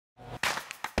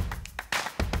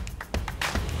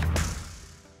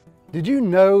Did you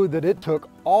know that it took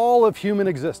all of human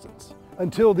existence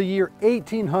until the year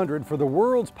 1800 for the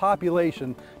world's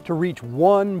population to reach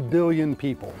 1 billion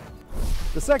people?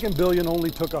 The second billion only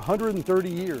took 130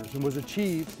 years and was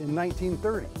achieved in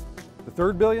 1930. The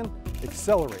third billion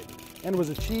accelerated and was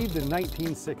achieved in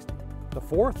 1960. The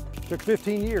fourth took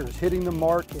 15 years, hitting the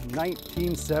mark in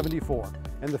 1974.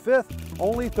 And the fifth,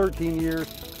 only 13 years,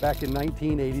 back in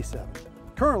 1987.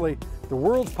 Currently, the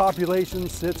world's population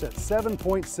sits at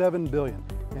 7.7 billion,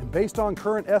 and based on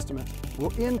current estimates,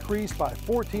 will increase by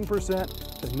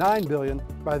 14% to 9 billion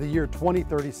by the year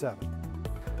 2037.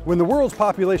 When the world's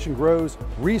population grows,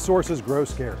 resources grow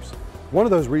scarce. One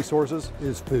of those resources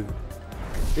is food.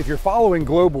 If you're following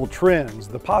global trends,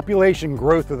 the population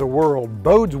growth of the world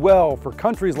bodes well for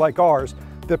countries like ours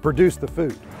that produce the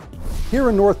food. Here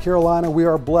in North Carolina, we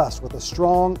are blessed with a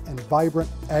strong and vibrant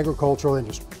agricultural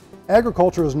industry.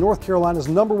 Agriculture is North Carolina's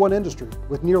 #1 industry,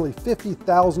 with nearly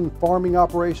 50,000 farming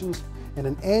operations and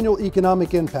an annual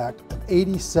economic impact of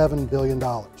 $87 billion.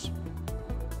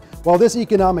 While this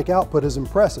economic output is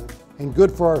impressive and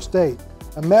good for our state,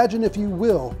 imagine, if you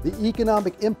will, the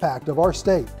economic impact of our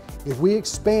state if we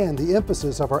expand the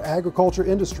emphasis of our agriculture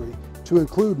industry to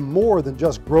include more than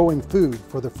just growing food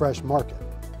for the fresh market.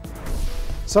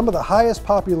 Some of the highest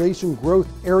population growth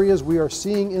areas we are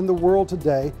seeing in the world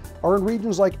today are in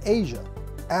regions like Asia,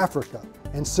 Africa,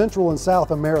 and Central and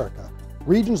South America,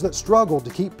 regions that struggle to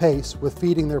keep pace with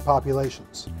feeding their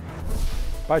populations.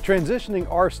 By transitioning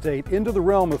our state into the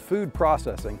realm of food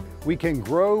processing, we can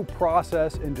grow,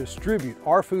 process, and distribute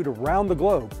our food around the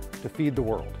globe to feed the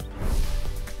world.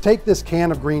 Take this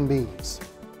can of green beans.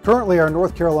 Currently, our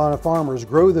North Carolina farmers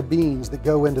grow the beans that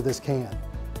go into this can.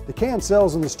 The can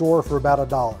sells in the store for about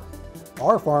 $1.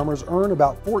 Our farmers earn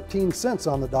about 14 cents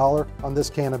on the dollar on this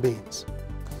can of beans.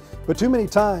 But too many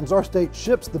times our state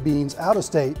ships the beans out of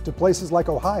state to places like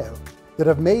Ohio that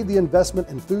have made the investment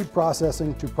in food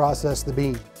processing to process the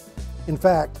bean. In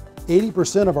fact,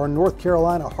 80% of our North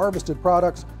Carolina harvested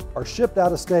products are shipped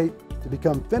out of state to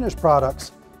become finished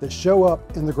products that show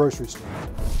up in the grocery store.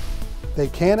 They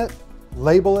can it,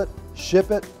 label it,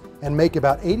 ship it, and make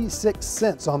about 86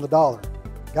 cents on the dollar.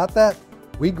 Got that?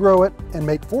 We grow it and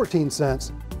make 14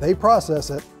 cents. They process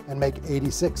it and make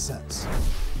 86 cents.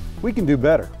 We can do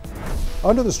better.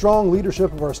 Under the strong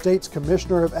leadership of our state's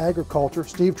Commissioner of Agriculture,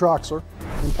 Steve Troxler,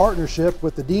 in partnership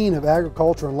with the Dean of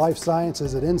Agriculture and Life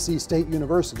Sciences at NC State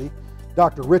University,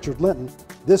 Dr. Richard Linton,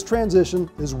 this transition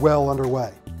is well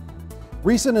underway.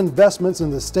 Recent investments in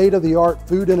the state-of-the-art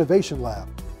Food Innovation Lab,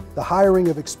 the hiring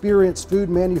of experienced food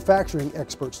manufacturing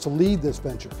experts to lead this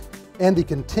venture, and the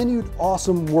continued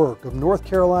awesome work of North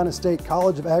Carolina State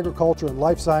College of Agriculture and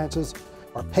Life Sciences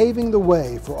are paving the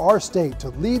way for our state to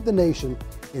lead the nation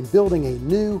in building a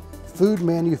new food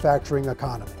manufacturing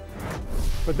economy.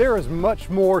 But there is much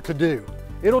more to do.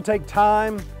 It'll take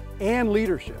time and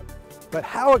leadership. But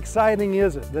how exciting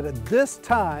is it that at this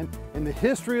time in the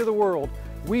history of the world,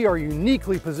 we are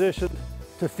uniquely positioned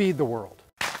to feed the world?